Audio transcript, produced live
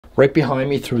Right behind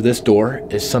me through this door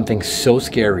is something so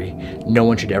scary no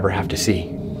one should ever have to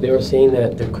see. They were saying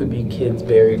that there could be kids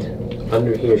buried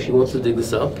under here. She wants to dig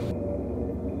this up.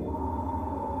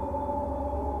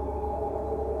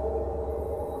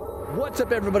 What's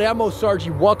up, everybody? I'm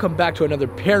Sargi. Welcome back to another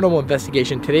paranormal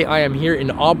investigation. Today I am here in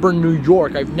Auburn, New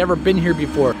York. I've never been here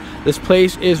before. This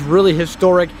place is really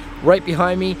historic. Right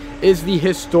behind me is the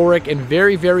historic and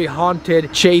very, very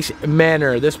haunted Chase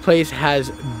Manor. This place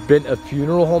has been a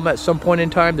funeral home at some point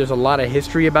in time. There's a lot of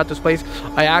history about this place.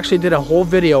 I actually did a whole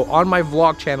video on my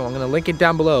vlog channel. I'm gonna link it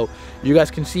down below. You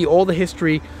guys can see all the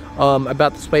history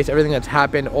about this place, everything that's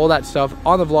happened, all that stuff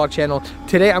on the vlog channel.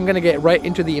 Today I'm gonna get right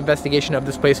into the investigation of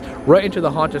this place, right into the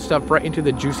haunted stuff, right into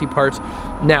the juicy parts.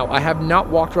 Now, I have not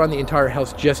walked around the entire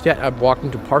house just yet. I've walked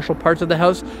into partial parts of the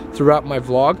house throughout my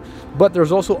vlog, but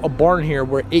there's also a barn here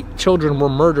where 8 children were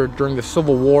murdered during the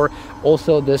Civil War.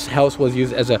 Also, this house was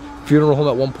used as a funeral home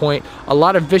at one point. A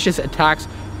lot of vicious attacks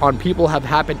on people have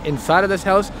happened inside of this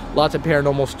house. Lots of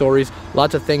paranormal stories,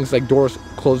 lots of things like doors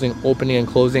closing, opening and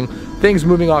closing, things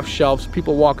moving off shelves,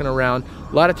 people walking around,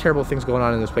 a lot of terrible things going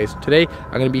on in this place. Today,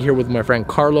 I'm gonna be here with my friend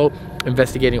Carlo,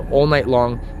 investigating all night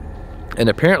long, and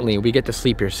apparently we get to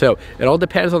sleep here. So it all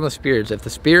depends on the spirits. If the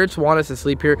spirits want us to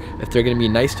sleep here, if they're gonna be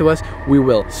nice to us, we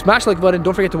will. Smash the like button.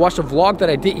 Don't forget to watch the vlog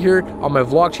that I did here on my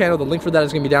vlog channel. The link for that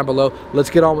is gonna be down below. Let's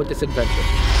get on with this adventure.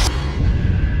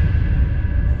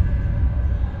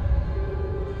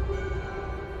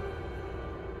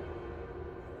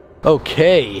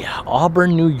 Okay,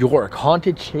 Auburn, New York,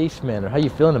 haunted Chase Manor. How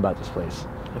you feeling about this place?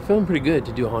 I'm feeling pretty good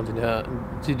to do a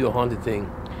haunted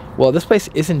thing. Well, this place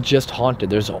isn't just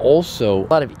haunted. There's also a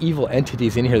lot of evil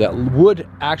entities in here that would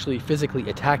actually physically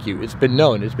attack you. It's been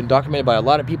known. It's been documented by a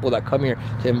lot of people that come here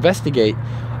to investigate.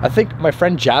 I think my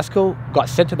friend Jasko got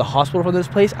sent to the hospital from this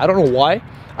place. I don't know why.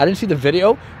 I didn't see the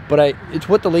video, but it's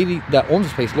what the lady that owns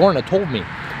this place, Lorna, told me.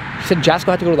 She said Jasko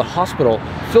had to go to the hospital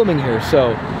filming here,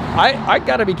 so I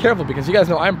gotta be careful because you guys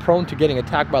know I'm prone to getting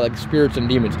attacked by like spirits and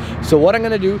demons. So what I'm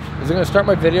gonna do is I'm gonna start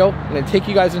my video. I'm gonna take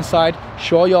you guys inside,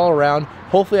 show you all around.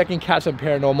 Hopefully I can catch some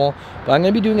paranormal, but I'm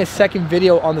gonna be doing a second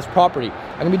video on this property.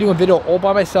 I'm gonna be doing a video all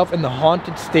by myself in the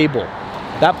haunted stable.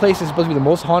 That place is supposed to be the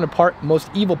most haunted part, most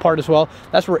evil part as well.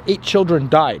 That's where 8 children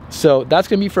died. So that's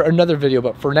gonna be for another video,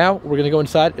 but for now, we're gonna go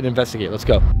inside and investigate. Let's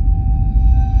go.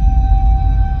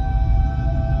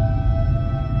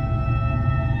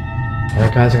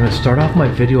 Alright guys, I'm going to start off my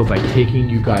video by taking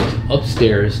you guys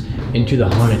upstairs into the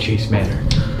haunted Chase Manor.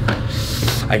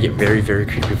 I get very, very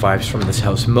creepy vibes from this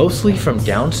house, mostly from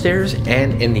downstairs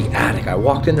and in the attic. I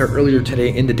walked in there earlier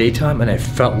today in the daytime and I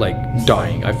felt like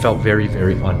dying. I felt very,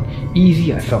 very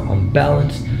uneasy. I felt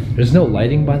unbalanced. There's no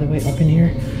lighting, by the way, up in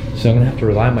here, so I'm going to have to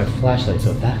rely on my flashlight.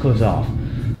 So if that goes off,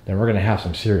 then we're going to have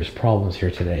some serious problems here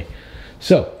today.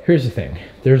 So here's the thing.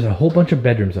 There's a whole bunch of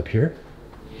bedrooms up here.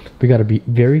 We gotta be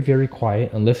very, very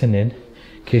quiet and listen in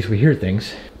case we hear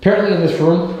things. Apparently in this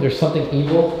room, there's something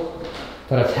evil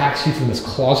that attacks you from this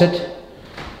closet.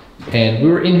 And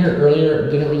we were in here earlier,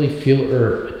 didn't really feel,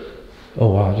 oh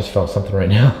wow, I just felt something right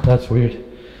now. That's weird.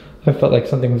 I felt like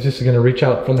something was just gonna reach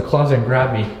out from the closet and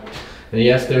grab me. And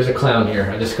yes, there's a clown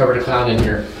here. I discovered a clown in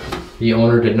here. The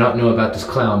owner did not know about this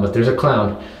clown, but there's a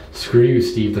clown. Screw you,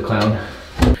 Steve the clown.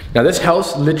 Now this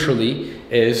house literally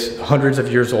is hundreds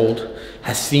of years old,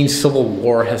 has seen Civil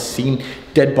War, has seen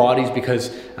dead bodies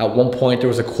because at one point there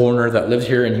was a coroner that lived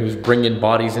here and he was bringing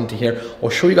bodies into here. I'll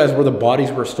show you guys where the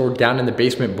bodies were stored down in the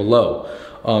basement below.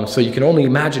 So you can only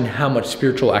imagine how much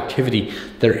spiritual activity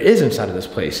there is inside of this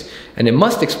place. And it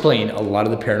must explain a lot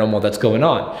of the paranormal that's going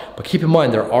on. But keep in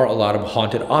mind, there are a lot of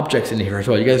haunted objects in here as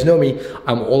well. You guys know me,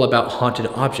 I'm all about haunted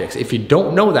objects. If you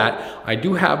don't know that, I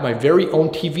do have my very own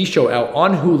TV show out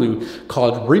on Hulu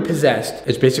called Repossessed.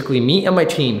 It's basically me and my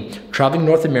team traveling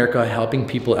North America, helping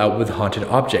people out with haunted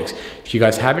objects. If you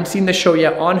guys haven't seen the show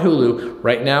yet on Hulu,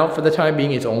 right now for the time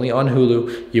being, it's only on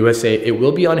Hulu USA. It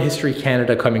will be on History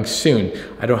Canada coming soon.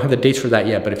 I don't have the dates for that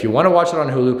yet, but if you want to watch it on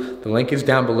Hulu, the link is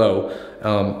down below.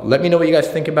 Let me know what you guys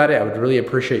think about it. I would really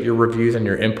appreciate your reviews and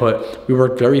your input. We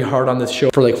worked very hard on this show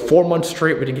for like 4 months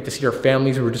straight. We didn't get to see our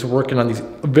families. We were just working on these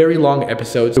very long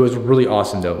episodes. It was really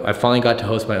awesome though. I finally got to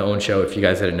host my own show, if you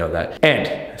guys didn't know that.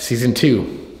 And season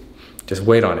 2, just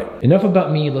wait on it. Enough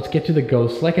about me, let's get to the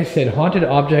ghosts. Like I said, haunted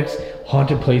objects,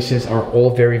 haunted places are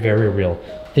all very, very real.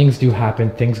 Things do happen,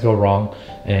 things go wrong,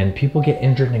 and people get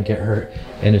injured and get hurt.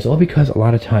 And it's all because a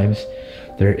lot of times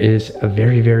there is a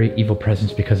very, very evil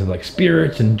presence because of like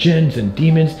spirits and jinns and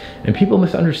demons, and people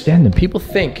misunderstand them. People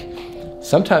think,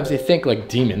 sometimes they think like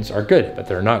demons are good, but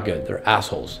they're not good, they're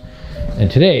assholes.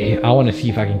 And today, I wanna see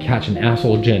if I can catch an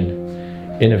asshole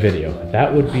jinn in a video.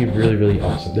 That would be really, really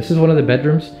awesome. This is one of the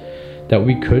bedrooms that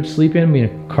we could sleep in. I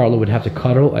mean, Carlo would have to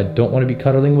cuddle. I don't want to be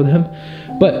cuddling with him.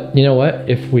 But you know what?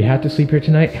 If we had to sleep here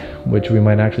tonight, which we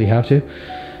might actually have to,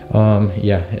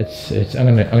 yeah,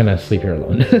 I'm gonna sleep here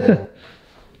alone.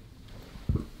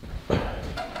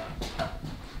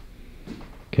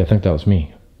 Okay, I think that was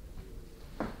me.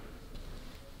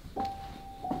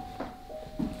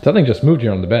 Something just moved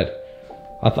here on the bed.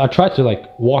 I tried to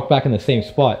like walk back in the same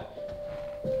spot.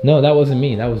 No, that wasn't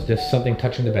me. That was just something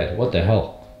touching the bed. What the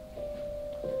hell?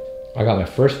 I got my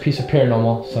first piece of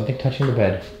paranormal. Something touching the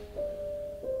bed.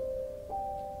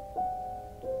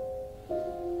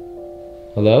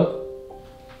 Hello?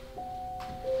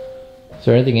 Is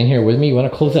there anything in here with me? You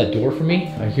want to close that door for me?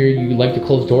 I hear you like to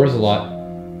close doors a lot.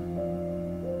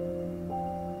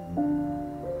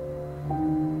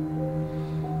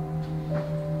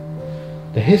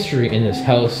 The history in this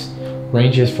house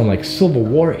ranges from like Civil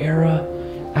War era,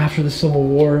 after the Civil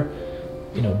War,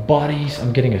 you know, bodies.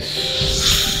 I'm getting a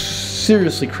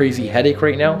seriously crazy headache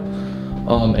right now.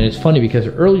 And it's funny because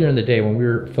earlier in the day when we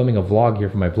were filming a vlog here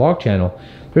for my vlog channel,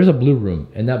 there's a blue room,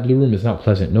 and that blue room is not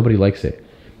pleasant. Nobody likes it.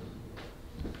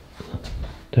 What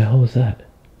the hell was that?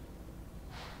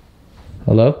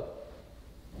 Hello?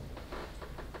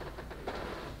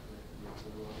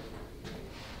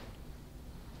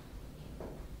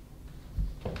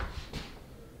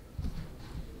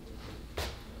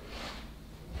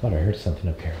 Thought I heard something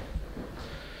up here.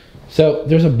 So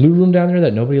there's a blue room down there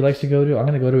that nobody likes to go to. I'm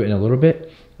gonna go to it in a little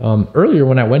bit. Earlier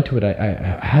when I went to it,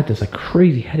 I had this like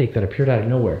crazy headache that appeared out of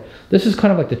nowhere. This is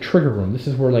kind of like the trigger room. This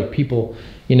is where like people,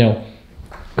 you know,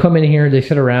 come in here, they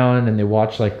sit around and they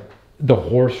watch like the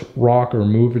horse rock or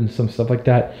move and some stuff like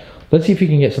that. Let's see if we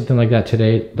can get something like that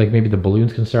today. Like maybe the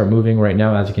balloons can start moving right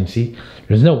now. As you can see,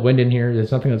 there's no wind in here.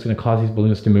 There's nothing that's gonna cause these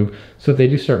balloons to move. So if they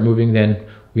do start moving, then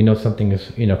we know something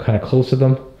is, you know, kind of close to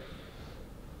them.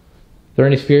 Are there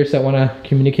any spirits that want to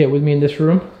communicate with me in this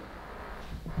room?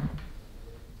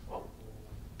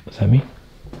 Was that me?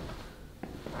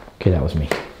 Okay, that was me.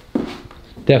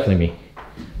 Definitely me.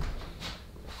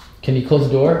 Can you close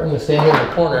the door? I'm going to stand here in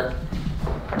the corner.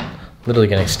 Literally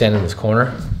going to stand in this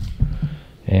corner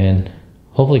and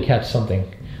hopefully catch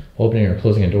something opening or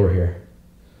closing a door here.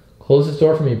 Close this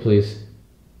door for me, please.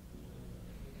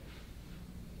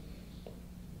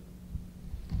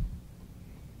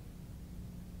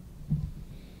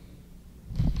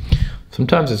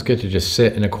 Sometimes it's good to just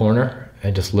sit in a corner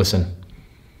and just listen.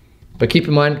 But keep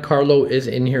in mind, Carlo is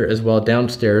in here as well,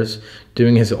 downstairs,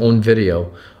 doing his own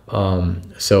video.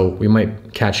 So we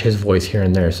might catch his voice here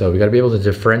and there. So we gotta be able to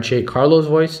differentiate Carlo's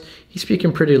voice. He's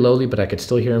speaking pretty lowly, but I could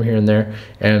still hear him here and there.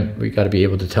 And we gotta be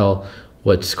able to tell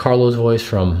what's Carlo's voice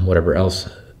from whatever else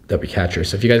that we catch here.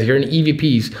 So if you guys hear any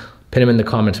EVPs, put them in the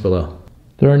comments below. Are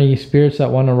there any spirits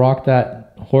that wanna rock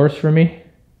that horse for me?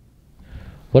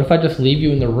 What if I just leave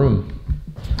you in the room?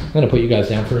 I'm gonna put you guys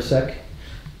down for a sec.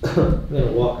 I'm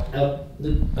gonna walk out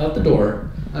the door.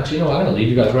 Actually, no, I'm gonna leave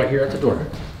you guys right here at the door.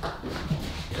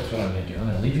 That's what I'm gonna do. I'm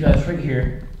gonna leave you guys right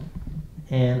here,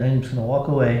 and I'm just gonna walk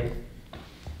away.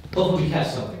 Hopefully we catch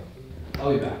something.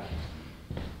 I'll be back.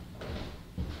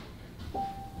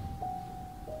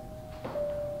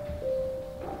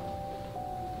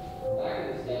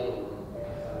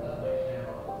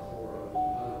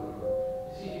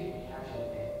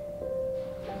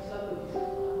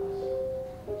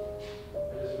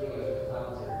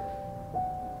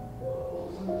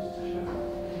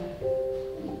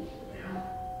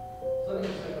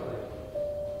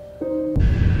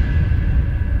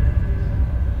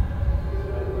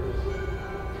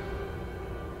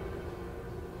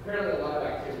 Apparently a lot of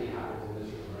activity happens in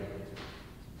this room right here.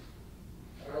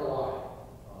 I don't know why.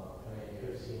 I mean, you could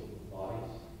have seen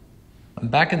bodies. I'm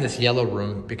back in this yellow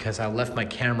room because I left my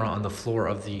camera on the floor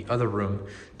of the other room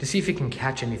to see if it can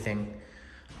catch anything.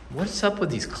 What's up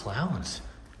with these clowns?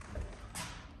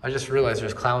 I just realized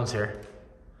there's clowns here.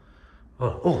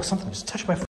 Oh, something just touched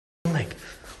my leg.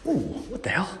 Ooh, what the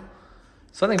hell?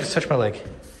 Something just touched my leg.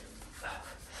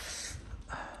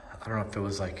 I don't know if it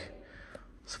was like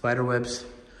spider webs.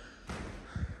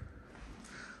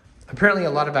 Apparently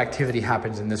a lot of activity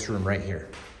happens in this room right here.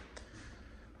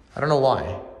 I don't know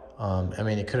why. I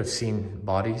mean, it could have seen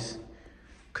bodies.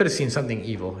 Could have seen something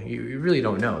evil. You really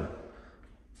don't know.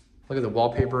 Look at the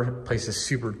wallpaper. The place is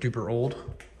super duper old.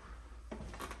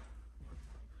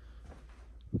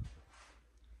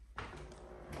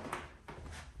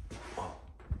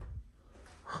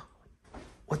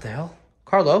 What the hell?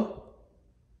 Carlo?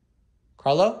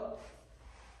 Carlo?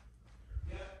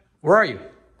 Yeah. Where are you?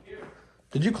 Here.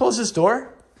 Did you close this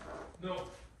door? No.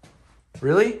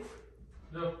 Really?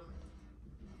 No.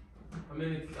 I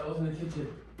was in the kitchen.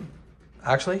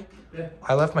 Actually? Yeah.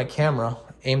 I left my camera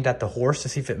aimed at the horse to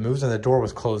see if it moves, and the door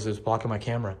was closed. It was blocking my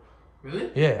camera. Really?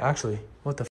 Yeah, actually.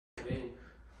 What the f?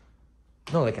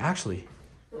 No, like actually.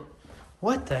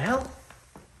 What the hell?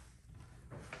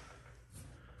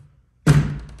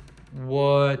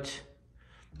 What?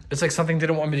 It's like something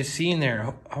didn't want me to see in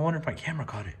there. I wonder if my camera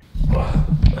caught it.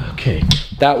 Okay,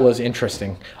 that was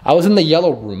interesting. I was in the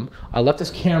yellow room. I left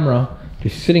this camera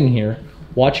just sitting here,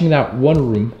 watching that one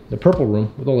room, the purple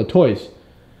room with all the toys.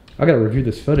 I gotta review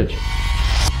this footage.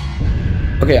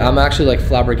 Okay, I'm actually like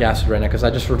flabbergasted right now because I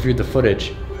just reviewed the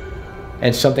footage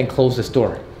and something closed this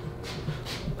door.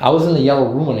 I was in the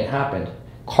yellow room when it happened.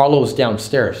 Carlo was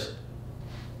downstairs.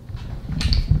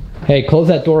 Hey, close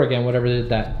that door again, whatever did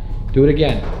that. Do it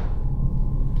again.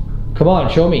 Come on,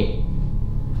 show me.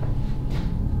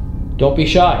 Don't be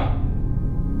shy.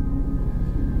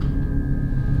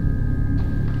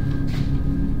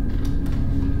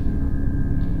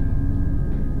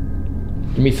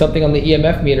 Give me something on the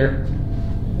EMF meter.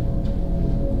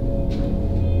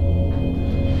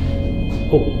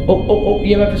 Oh,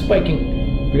 EMF is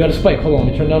spiking. We got a spike. Hold on,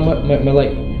 let me turn down my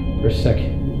light for a sec.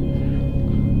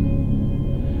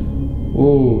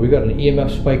 Ooh, we got an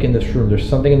EMF spike in this room. There's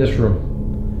something in this room.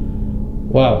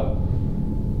 Wow.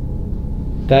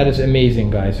 That is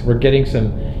amazing, guys. We're getting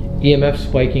some EMF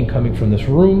spiking coming from this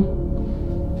room.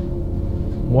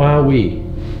 Wowee.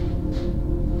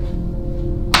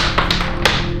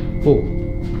 Oh.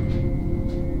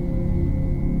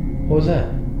 What was that?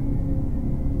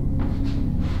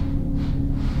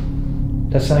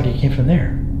 That sounded like it came from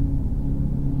there.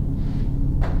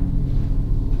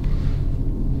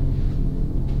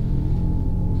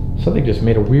 Something just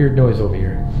made a weird noise over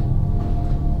here.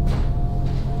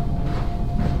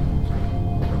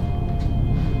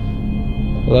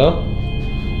 Hello?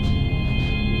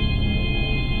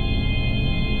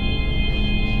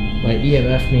 My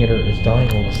EMF meter is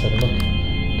dying all of a sudden. Look,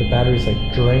 the battery's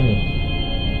like draining.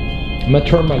 I'm gonna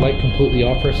turn my light completely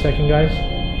off for a second, guys.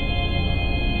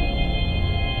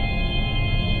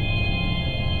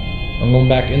 I'm going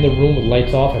back in the room with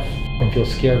lights off. I f***ing feel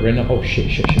scared right now. Oh shit.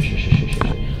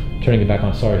 Turning it back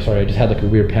on. Sorry. I just had like a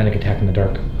weird panic attack in the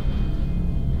dark.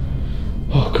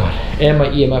 Oh god. And my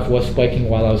EMF was spiking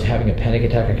while I was having a panic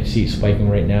attack. I can see it spiking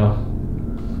right now.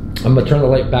 I'm gonna turn the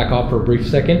light back off for a brief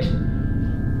second.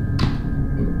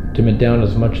 Dim it down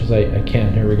as much as I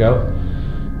can. Here we go.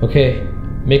 Okay.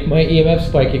 Make my EMF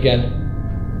spike again.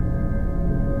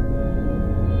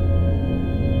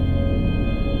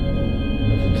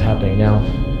 Nothing's happening now.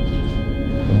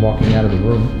 I'm walking out of the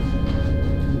room.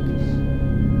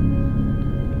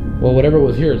 Well, whatever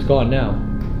was here, it's gone now.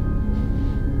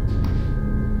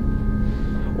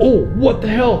 Oh, what the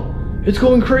hell? It's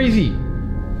going crazy.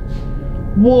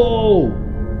 Whoa,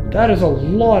 that is a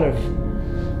lot of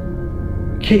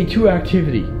K2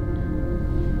 activity.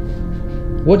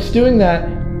 What's doing that?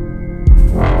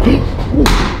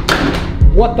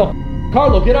 What the?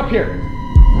 Carlo, get up here.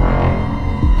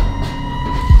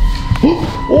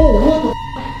 Oh, what the?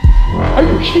 Are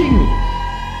you kidding me?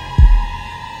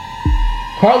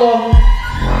 Carlo!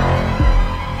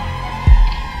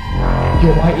 Yo,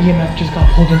 my EMF just got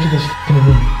pulled into this f***ing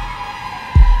room.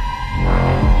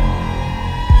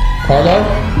 Carlo?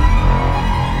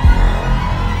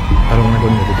 I don't want to go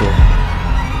near the door.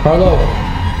 Carlo!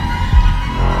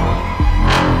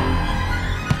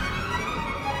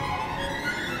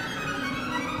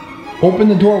 Open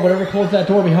the door, whatever closed that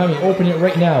door behind me, open it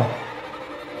right now.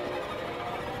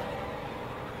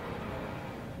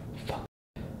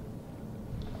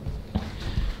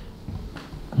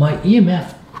 My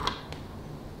EMF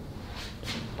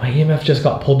just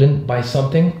got pulled in by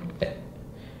something,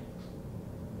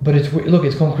 but it's weird. Look,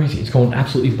 it's going crazy. It's going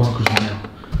absolutely bonkers right now.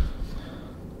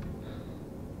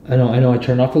 I know. I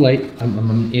turned off the light. I'm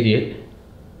an idiot.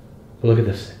 But look at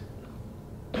this.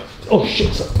 Oh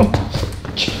shit!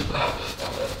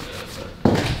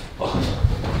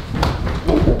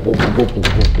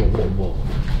 Whoa.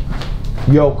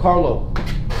 Yo, Carlo,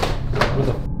 where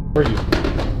the f are you?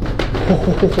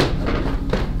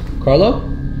 Carlo?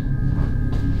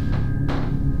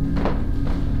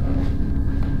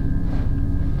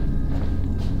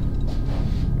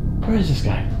 Where is this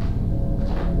guy?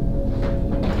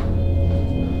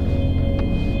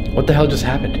 What the hell just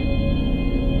happened?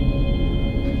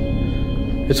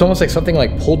 It's almost like something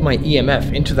like pulled my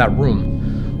EMF into that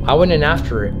room. I went in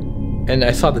after it and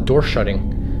I saw the door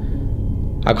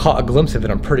shutting. I caught a glimpse of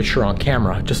it, I'm pretty sure, on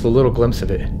camera. Just a little glimpse of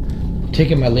it.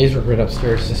 Taking my laser grid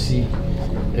upstairs to see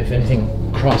if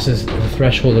anything crosses the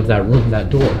threshold of that room, that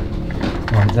door.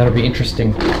 That'll be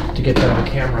interesting to get that on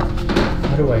camera.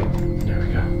 How do I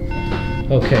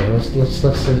Okay, let's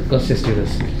just do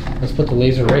this. Let's put the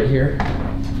laser right here,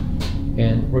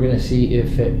 and we're gonna see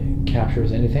if it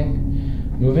captures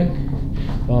anything moving.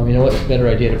 You know what? It's a better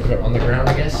idea to put it on the ground,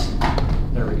 I guess.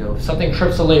 There we go. If something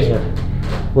trips the laser,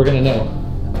 we're gonna know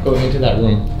going into that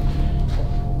room.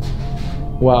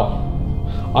 Wow.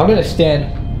 I'm gonna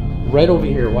stand right over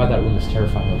here. Wow, that room is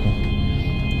terrifying looking.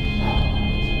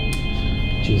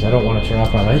 Jeez, I don't want to turn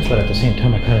off my lights, but at the same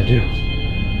time, I kind of do.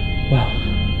 Wow.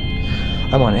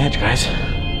 I'm on edge, guys.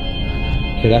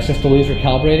 Okay, that's just the laser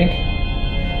calibrating.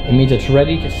 It means it's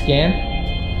ready to scan.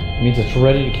 It means it's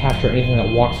ready to capture anything that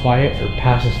walks by it or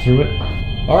passes through it.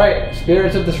 All right,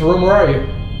 spirits of this room, where are you?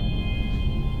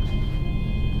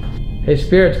 Hey,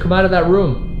 spirits, come out of that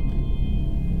room.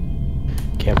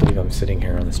 Can't believe I'm sitting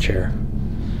here on this chair,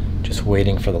 just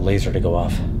waiting for the laser to go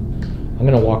off. I'm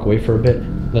gonna walk away for a bit,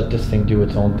 let this thing do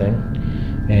its own thing,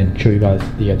 and show you guys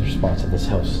the other spots of this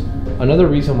house. Another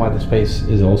reason why this place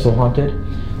is also haunted,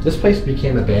 this place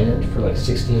became abandoned for like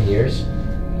 16 years.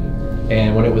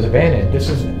 And when it was abandoned, this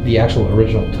is the actual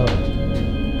original tub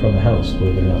from the house,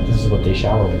 believe it or not. This is what they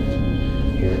shower with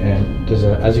here. And there's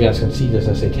a, as you guys can see, there's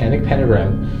a satanic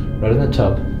pentagram right in the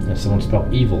tub, and someone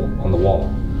spelled evil on the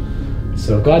wall.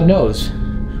 So God knows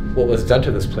what was done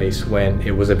to this place when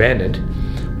it was abandoned,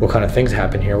 what kind of things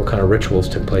happened here, what kind of rituals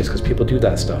took place, because people do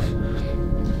that stuff.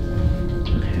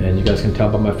 And you guys can tell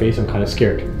by my face, I'm kind of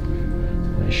scared.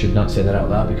 I should not say that out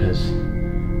loud because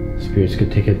spirits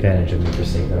could take advantage of me for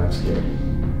saying that I'm scared.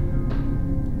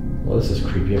 Well, this is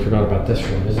creepy. I forgot about this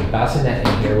room. There's a bassinet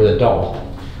in here with a doll,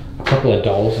 a couple of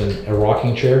dolls, and a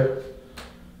rocking chair.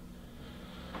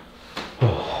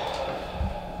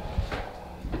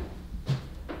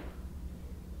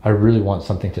 I really want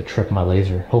something to trip my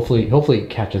laser. Hopefully it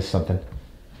catches something.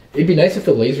 It'd be nice if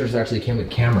the lasers actually came with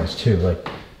cameras too, like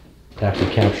to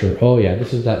actually capture. Oh yeah,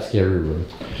 this is that scary room.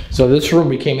 So this room,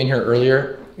 we came in here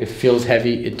earlier. It feels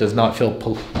heavy. It does not feel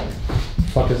the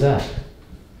fuck is that?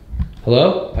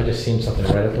 Hello? I just seen something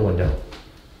right out the window.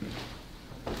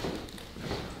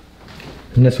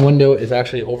 And this window is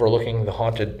actually overlooking the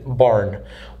haunted barn,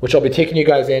 which I'll be taking you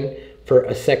guys in for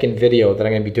a second video that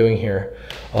I'm going to be doing here.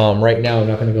 Right now, I'm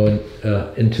not going to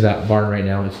go into that barn right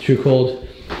now. It's too cold,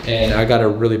 and I got to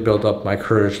really build up my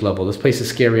courage level. This place is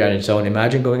scary on its own.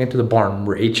 Imagine going into the barn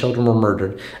where 8 children were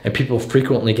murdered, and people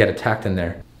frequently get attacked in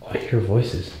there. Oh, I hear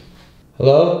voices.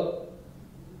 Hello?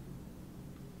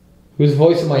 Whose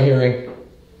voice am I hearing?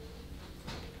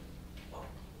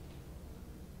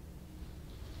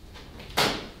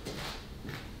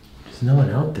 There's no one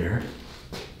out there.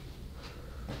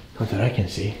 Not that I can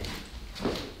see.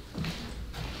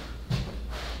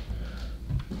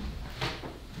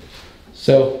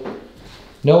 So,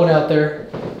 no one out there.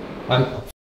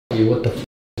 You. What the f is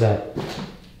that?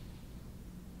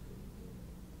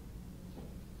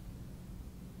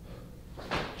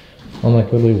 I'm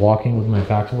like literally walking with my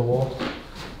back to the wall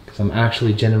because I'm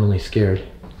actually genuinely scared.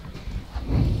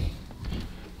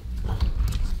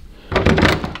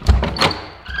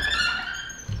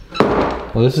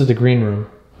 Well, this is the green room.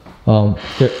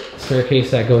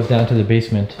 Staircase that goes down to the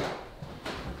basement,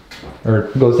 or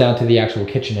goes down to the actual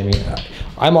kitchen. I mean,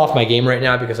 I'm off my game right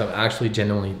now because I'm actually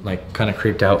genuinely like kind of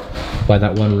creeped out by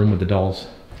that one room with the dolls.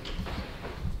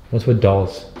 What's with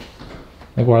dolls?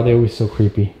 Like, why are they always so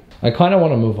creepy? I kind of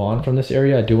want to move on from this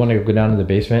area. I do want to go down to the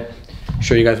basement,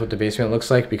 show you guys what the basement looks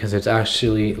like, because it's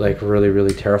actually like really,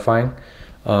 really terrifying.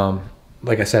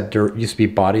 Like I said, there used to be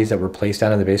bodies that were placed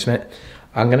down in the basement.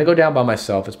 I'm gonna go down by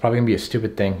myself. It's probably gonna be a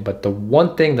stupid thing, but the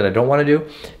one thing that I don't want to do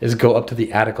is go up to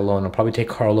the attic alone. I'll probably take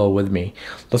Carlo with me.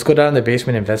 Let's go down in the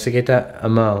basement, investigate that.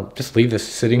 I'm gonna just leave this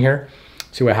sitting here,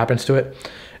 see what happens to it,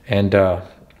 and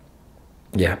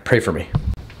yeah, pray for me.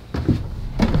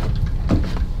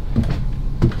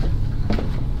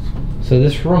 So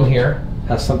this room here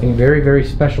has something very, very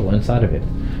special inside of it.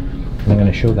 And I'm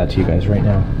gonna show that to you guys right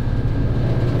now.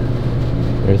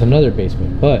 There's another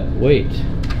basement, but wait.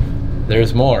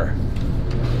 There's more.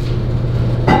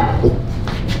 What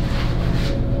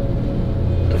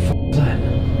the f is that?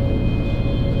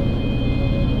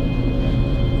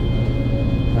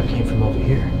 That came from over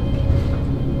here.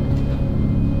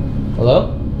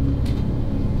 Hello?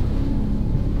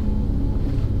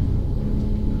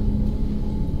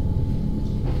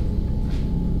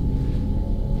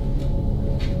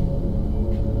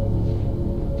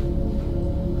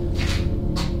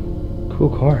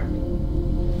 Cool car.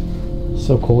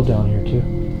 So cold down here too.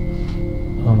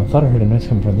 I thought I heard a noise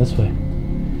coming from this way.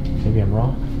 Maybe I'm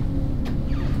wrong.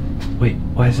 Wait,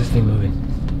 why is this thing moving?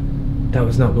 That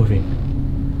was not moving.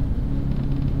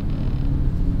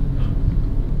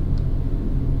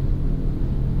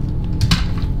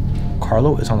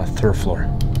 Carlo is on the 3rd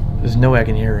floor. There's no way I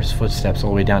can hear his footsteps all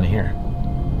the way down to here.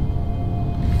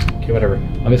 Okay, whatever.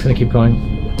 I'm just gonna keep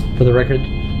going. For the record,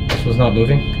 this was not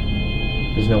moving.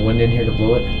 There's no wind in here to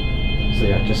blow it. So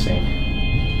yeah, just saying.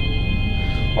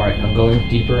 Alright, I'm going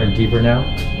deeper and deeper now.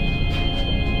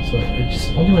 So it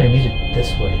just, only when I made it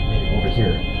this way, made it over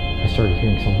here, I started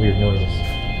hearing some weird noises.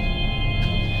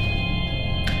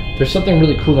 There's something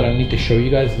really cool that I need to show you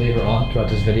guys later on throughout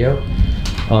this video.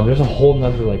 There's a whole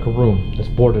nother like room that's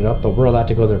boarded up, but we're allowed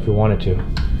to go there if we wanted to.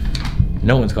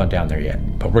 No one's gone down there yet,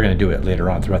 but we're gonna do it later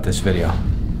on throughout this video.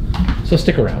 So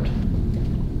stick around.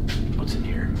 What's in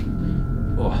here?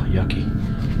 Oh, yucky.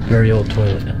 Very old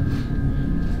toilet.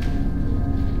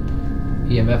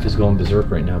 EMF is going berserk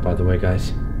right now, by the way,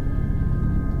 guys.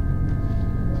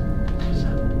 What's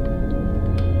that?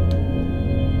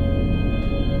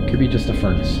 Could be just a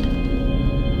furnace.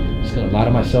 Just gonna lie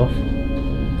to myself.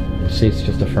 See, it's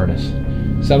just a furnace.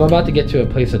 So I'm about to get to a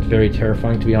place that's very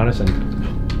terrifying, to be honest. And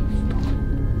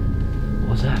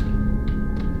what's that?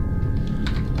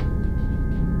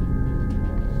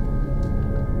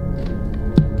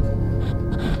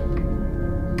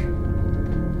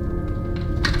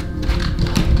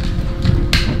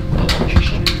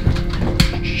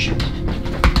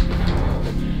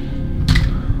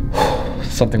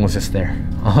 Something was just there.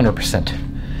 100%.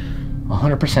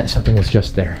 100% something was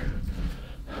just there.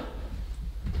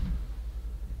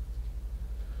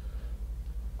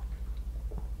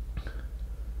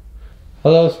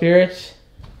 Hello, spirits.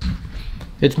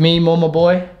 It's me, Momo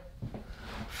Boy.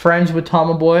 Friends with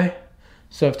Tama Boy.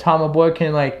 So if Tama Boy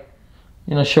can, like,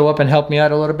 you know, show up and help me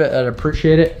out a little bit, I'd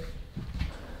appreciate it.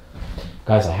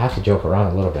 Guys, I have to joke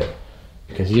around a little bit.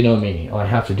 Because you know me, I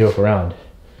have to joke around.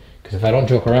 Because if I don't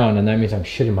joke around, then that means I'm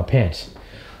shitting my pants.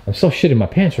 I'm still shitting my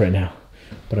pants right now.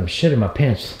 But I'm shitting my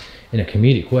pants in a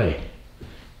comedic way.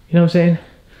 You know what I'm saying?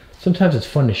 Sometimes it's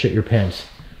fun to shit your pants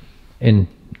in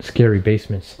scary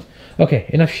basements. Okay,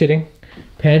 enough shitting.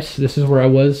 Pants, this is where I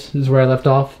was. This is where I left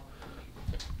off.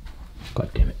 God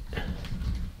damn it.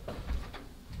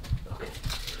 Okay.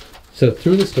 So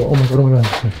through this door, oh my god, oh my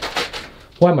god.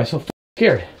 Why am I so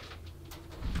scared?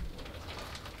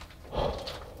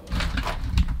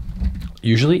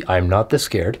 Usually, I'm not this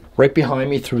scared. Right behind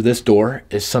me through this door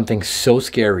is something so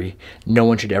scary, no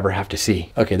one should ever have to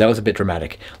see. Okay, that was a bit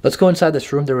dramatic. Let's go inside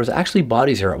this room. There was actually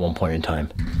bodies here at one point in time.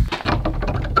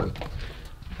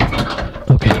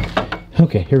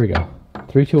 Okay, here we go.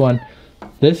 3, 2, 1.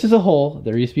 This is a hole.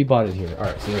 There used to be bodies here. All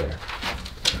right, see you later.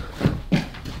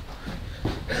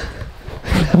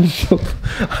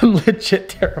 I'm legit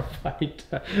terrified.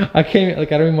 I can't,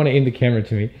 like, I don't even want to aim the camera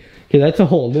to me. Okay, that's a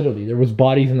hole, literally. There was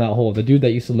bodies in that hole. The dude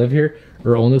that used to live here,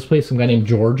 or own this place, some guy named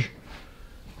George.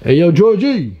 Hey, yo,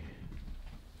 Georgie!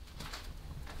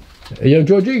 Hey, yo,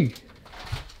 Georgie!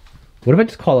 What if I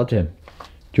just call up to him?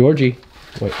 Georgie.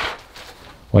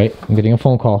 Wait, I'm getting a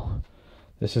phone call.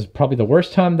 This is probably the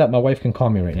worst time that my wife can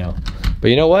call me right now. But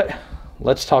you know what?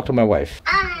 Let's talk to my wife.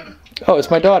 Oh,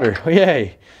 it's my daughter. Oh,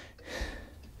 yay.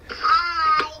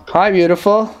 Hi,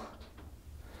 beautiful.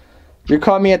 You're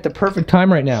calling me at the perfect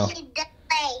time right now.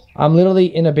 I'm literally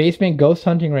in a basement ghost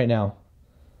hunting right now.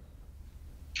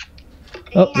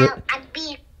 Oh,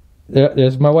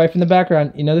 there's my wife in the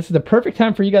background. You know, this is the perfect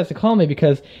time for you guys to call me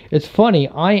because it's funny.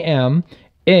 I am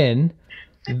in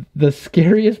the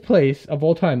scariest place of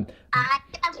all time. Oh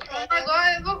my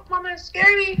god, look, Mama,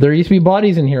 scare me. There used to be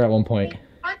bodies in here at one point.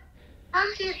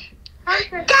 Haunted.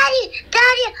 Daddy,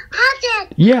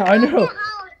 haunted. Yeah, I know.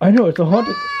 I know, it's a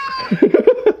haunted.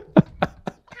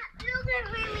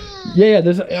 Yeah,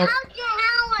 there's a...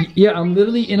 Yeah, I'm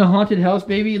literally in a haunted house,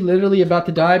 baby. Literally about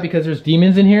to die because there's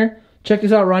demons in here. Check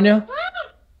this out, Rania.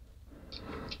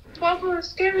 Mama,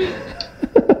 scare me.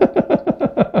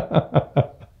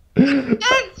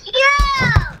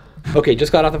 Okay,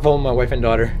 just got off the phone with my wife and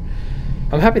daughter.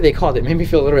 I'm happy they called. It made me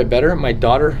feel a little bit better. My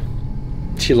daughter,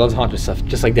 she loves haunted stuff,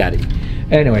 just like daddy.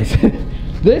 Anyways,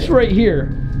 this right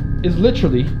here is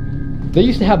literally, they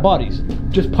used to have bodies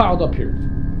just piled up here.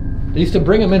 They used to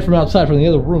bring them in from outside from the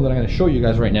other room that I'm going to show you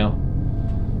guys right now.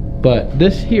 But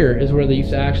this here is where they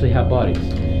used to actually have bodies.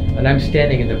 And I'm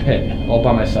standing in the pit all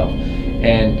by myself.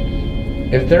 And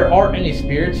if there are any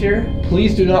spirits here,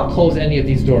 please do not close any of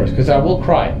these doors because I will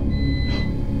cry.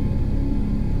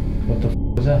 What the f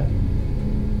was that?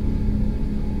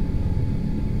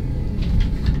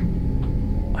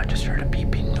 I just heard a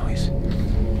beeping noise.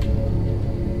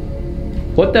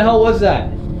 What the hell was that?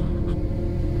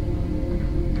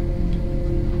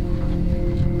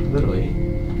 Literally,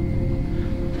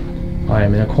 I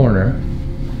am in a corner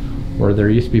where there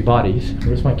used to be bodies.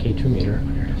 Where's my K2 meter? Oh,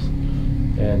 there it is.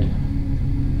 And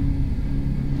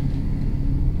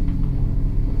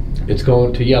it's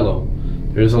going to yellow.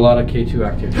 There's a lot of K2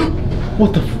 activity.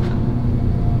 What the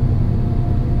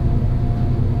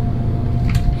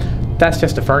That's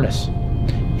just a furnace.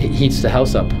 It heats the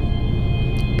house up.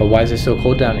 But why is it so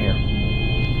cold down here?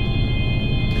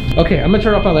 Okay, I'm gonna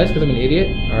turn off my lights because I'm an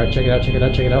idiot. Alright, check it out, check it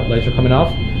out, check it out. Lights are coming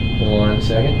off. 1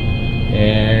 second.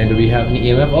 And do we have any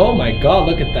EMF? Oh my god,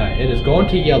 look at that. It is going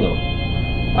to yellow.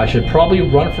 I should probably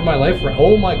run for my life.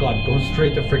 Oh my god, go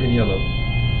straight to freaking yellow.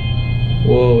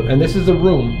 Whoa, and this is a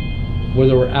room where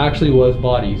there actually was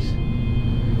bodies.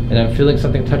 And I'm feeling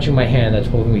something touching my hand that's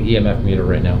holding the EMF meter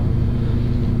right now.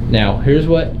 Now, here's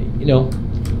what, you know.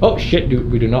 Oh shit, dude,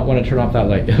 we do not want to turn off that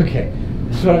light. Okay,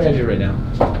 this is what I'm gonna do right now.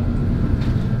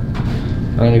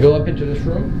 I'm gonna go up into this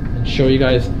room and show you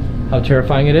guys how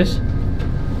terrifying it is.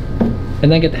 And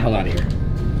then get the hell out of here.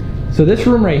 So this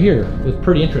room right here was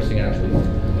pretty interesting actually.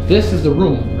 This is the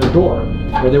room, the door,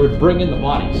 where they would bring in the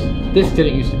bodies. This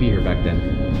didn't used to be here back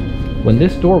then. When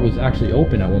this door was actually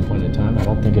open at one point in time, I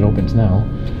don't think it opens now,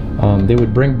 they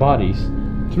would bring bodies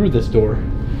through this door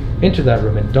into that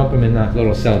room and dump them in that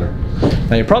little cellar.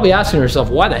 Now you're probably asking yourself,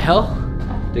 why the hell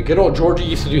did good old Georgie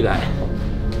used to do that?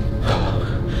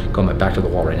 Going back to the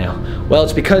wall right now. Well,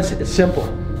 it's because it's simple.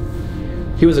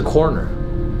 He was a coroner.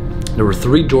 There were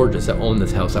 3 Georges that owned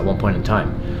this house at one point in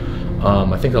time.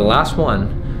 I think the last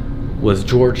one was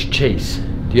George Chase.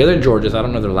 The other Georges, I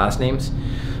don't know their last names,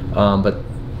 but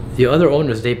the other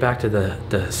owners date back to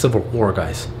the Civil War,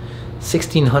 guys.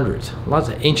 1600s. Lots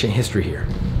of ancient history here.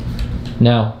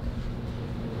 Now,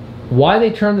 why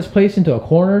they turned this place into a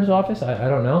coroner's office, I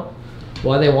don't know.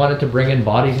 Why they wanted to bring in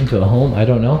bodies into a home, I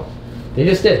don't know. They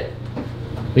just did.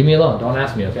 Leave me alone, don't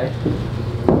ask me, okay?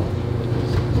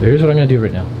 So here's what I'm gonna do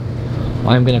right now.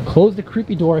 I'm gonna close the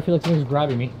creepy door. I feel like something's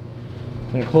grabbing me.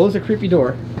 I'm gonna close the creepy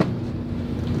door.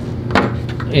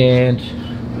 And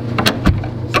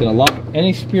it's gonna lock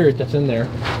any spirit that's in there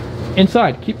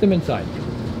inside. Keep them inside.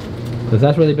 Because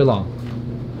that's where they belong.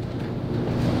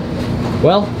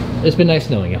 Well, it's been nice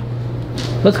knowing you.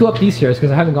 Let's go up these stairs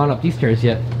because I haven't gone up these stairs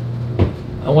yet.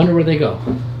 I wonder where they go.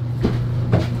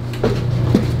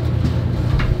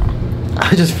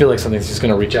 I just feel like something's just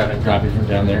gonna reach out and grab me from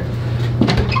down there.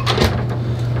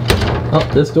 Oh,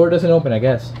 this door doesn't open, I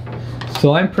guess.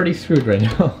 So I'm pretty screwed right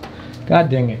now. God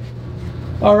dang it.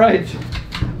 All right,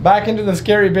 back into the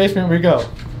scary basement we go.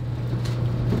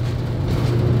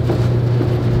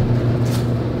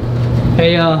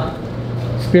 Hey,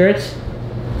 spirits.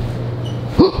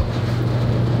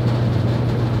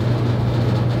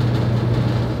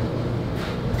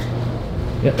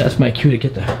 Yeah, that's my cue to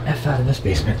get the F out of this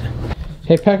basement.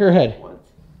 Hey, Peckerhead,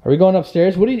 are we going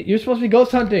upstairs? What are you? You're supposed to be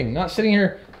ghost hunting, not sitting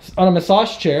here on a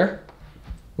massage chair.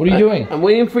 What are you doing? I'm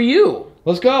waiting for you.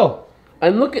 Let's go.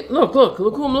 I'm looking. Look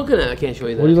who I'm looking at. I can't show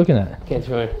you that. What are you looking at? Can't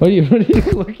show you. What are you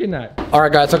looking at? All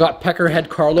right, guys. I got Peckerhead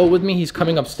Carlo with me. He's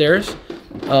coming upstairs.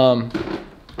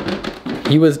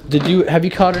 He was. Have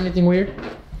you caught anything weird?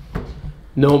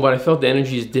 No, but I felt the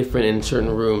energy is different in certain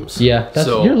rooms. Yeah,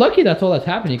 you're lucky that's all that's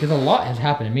happening because a lot has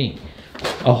happened to me.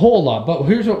 A whole lot. But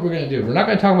here's what we're going to do. We're not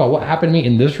going to talk about what happened to me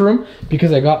in this room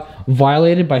because I got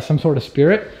violated by some sort of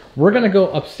spirit. We're going to go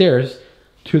upstairs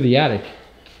to the attic.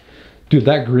 Dude,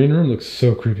 that green room looks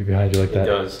so creepy behind you like that.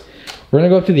 It does. We're going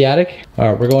to go up to the attic.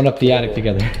 All right, we're going up the attic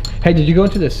together. Hey, did you go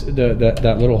into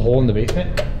that little hole in the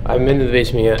basement? I haven't been to the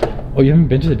basement yet. Oh, you haven't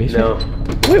been to the basement?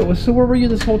 No. Wait, so where were you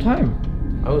this whole time?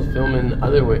 I was filming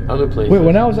other places. Wait,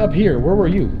 when I was up here, where were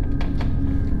you?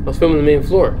 I was filming the main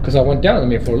floor. Because I went down to the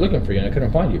main floor looking for you and I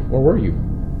couldn't find you. Where were you?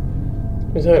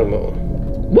 What are you talking about?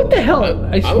 What the hell?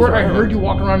 I swear I heard you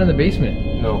walking around in the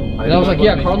basement. No. And I was like,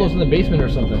 yeah, Carlo's in the basement or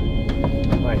something.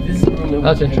 Alright, this is the room that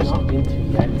That's we have interesting. not been to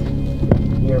yet.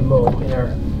 Near Mo, in our,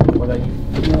 what I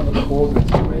feel the cold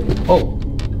that's already. Oh,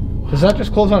 does that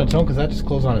just close on its own? Because that just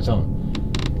closed on its own.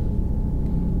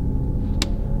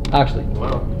 Actually.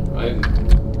 Wow.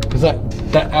 Because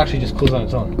that actually just closed on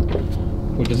its own.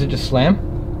 Wait, does it just slam?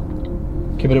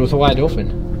 Okay, but it was wide open.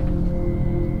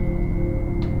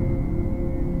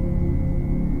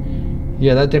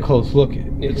 Yeah, that did close. Look,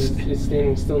 It's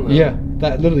standing still now. yeah,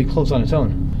 that literally closed on its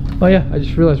own. Oh yeah, I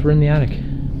just realized we're in the attic.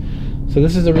 So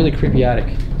this is a really creepy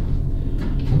attic.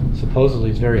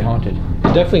 Supposedly it's very haunted.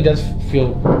 It definitely does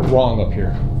feel wrong up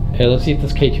here. Hey, let's see if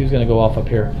this K2 is gonna go off up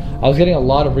here. I was getting a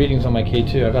lot of readings on my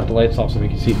K2. I got the lights off so we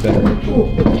can see it better.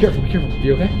 Oh, careful, careful.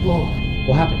 You okay? Whoa.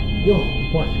 What happened? Yo,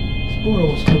 What? this board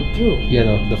almost came through.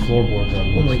 Yeah, the floorboards are.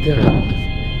 Oh my god.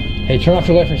 Hey, turn off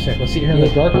your light for a sec. Let's sit here in the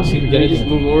dark and see if we get Can you just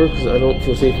anything. move over because I don't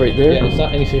feel safe right there? Yeah, it's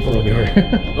not any safer over here.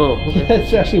 Oh, okay. Yeah,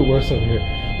 it's actually worse over here.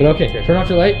 But okay, turn off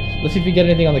your light. Let's see if we get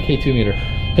anything on the K2 meter.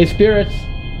 Hey, spirits.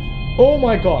 Oh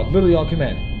my god, literally on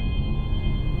command.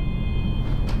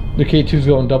 The K2's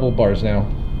going double bars now.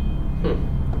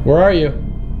 Where are you?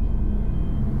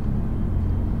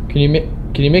 Can you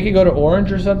make it go to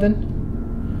orange or something?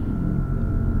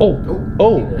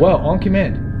 Oh, wow, on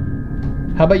command.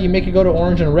 How about you make it go to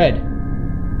orange and red?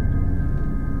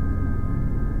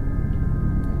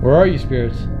 Where are you,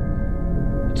 spirits?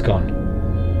 It's gone.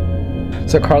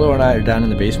 So Carlo and I are down in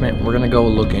the basement. We're gonna go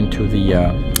look into the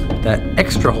that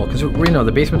extra hole, because we know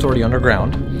the basement's already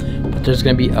underground, but there's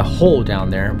gonna be a hole down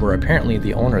there where apparently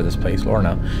the owner of this place,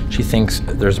 Lorna, she thinks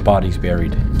there's bodies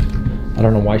buried. I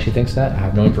don't know why she thinks that. I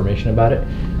have no information about it,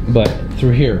 but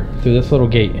through here, through this little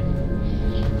gate,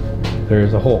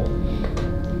 there's a hole.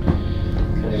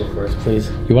 Can I go first, please?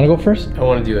 You want to go first? I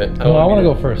want to do it. No, I want to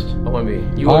go first. I want to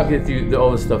be. You want to get through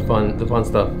all the stuff, the fun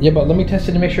stuff. Yeah, but let me test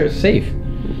it to make sure it's safe.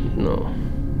 No.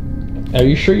 Are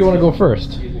you sure you want to go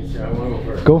first? Excuse me, sir. I want to go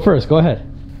first. Go first. Go ahead.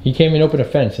 He came and opened a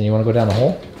fence, and you want to go down the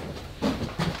hole?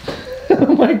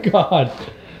 Oh my God!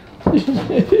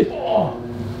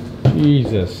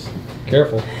 Jesus.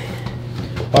 Careful.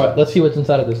 All right, let's see what's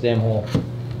inside of this damn hole.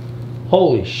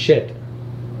 Holy shit!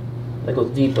 That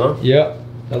goes deep, huh? Yeah,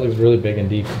 that looks really big and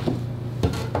deep.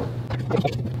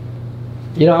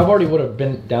 You know, I already would have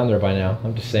been down there by now.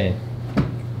 I'm just saying.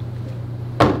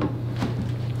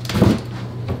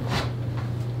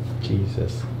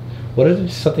 Jesus. What if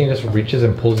something just reaches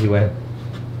and pulls you in?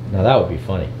 Now that would be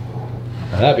funny.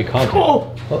 Now that'd be content.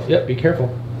 Oh, yep, be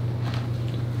careful.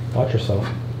 Watch yourself.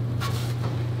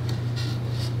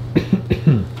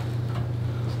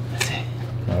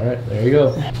 Alright, there you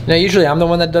go. Now usually I'm the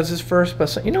one that does this first,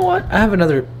 but you know what? I have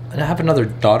another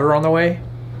daughter on the way.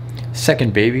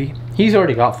 Second baby. He's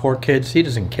already got 4 kids. He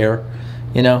doesn't care.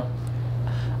 You know?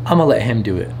 I'm gonna let him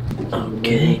do it.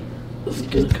 Okay. Let's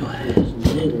just go ahead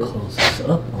and close this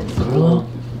up on Carlo.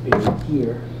 Buried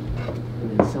here.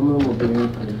 And then some of them will be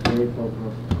buried on the very far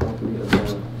property of the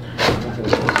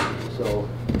so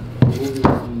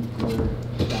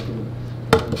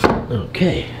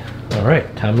okay.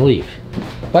 Alright, time to leave.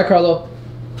 Bye, Carlo.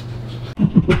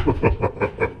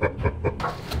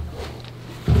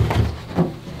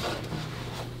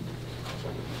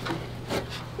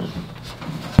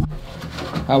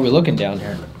 How are we looking down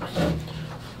here?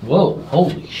 Whoa,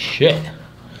 holy shit.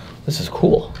 This is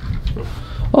cool.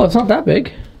 Oh, it's not that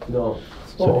big. No.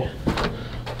 So,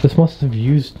 this must have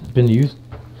been used.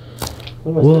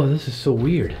 Whoa, this is so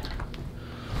weird.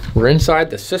 We're inside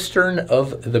the cistern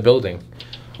of the building.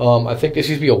 I think this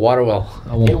used to be a water well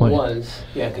at one point. It was.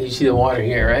 Yeah, because you see the water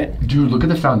here, right? Dude, look at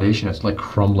the foundation. It's like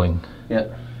crumbling.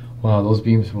 Yeah. Wow, those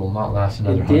beams will not last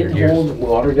another It 100 did years. hold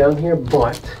water down here,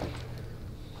 but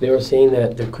they were saying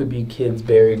that there could be kids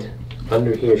buried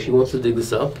under here. She wants to dig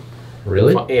this up.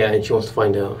 Really? Yeah, and she wants to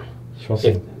find out. She wants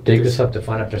to dig this up to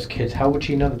find out there's kids. How would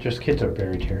she know that there's kids are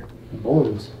buried here?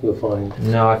 Bones, you'll find.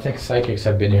 No, I think psychics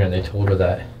have been here and they told her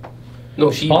that.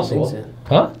 No, she Possible. thinks it.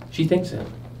 Huh? She thinks it.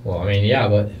 Well, I mean, yeah,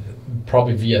 but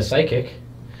probably via psychic.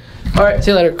 All right, see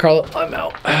you later, Carlo. I'm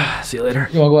out. See you later.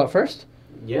 You want to go out first?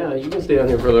 Yeah, you can stay down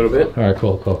here for a little bit. All right,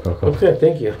 cool. Okay,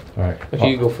 thank you. All right.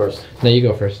 Actually, you go first. No, you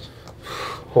go first.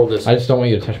 Hold this. I just don't want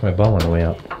you to touch my bum on the way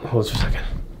out. Hold this for a second.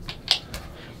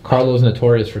 Carlo's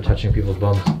notorious for touching people's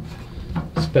bums.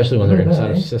 Especially when they're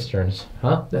inside of cisterns.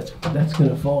 Huh? That's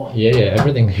gonna fall. Yeah,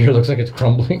 everything here looks like it's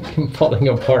crumbling and falling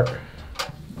apart.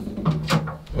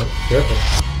 Oh, careful.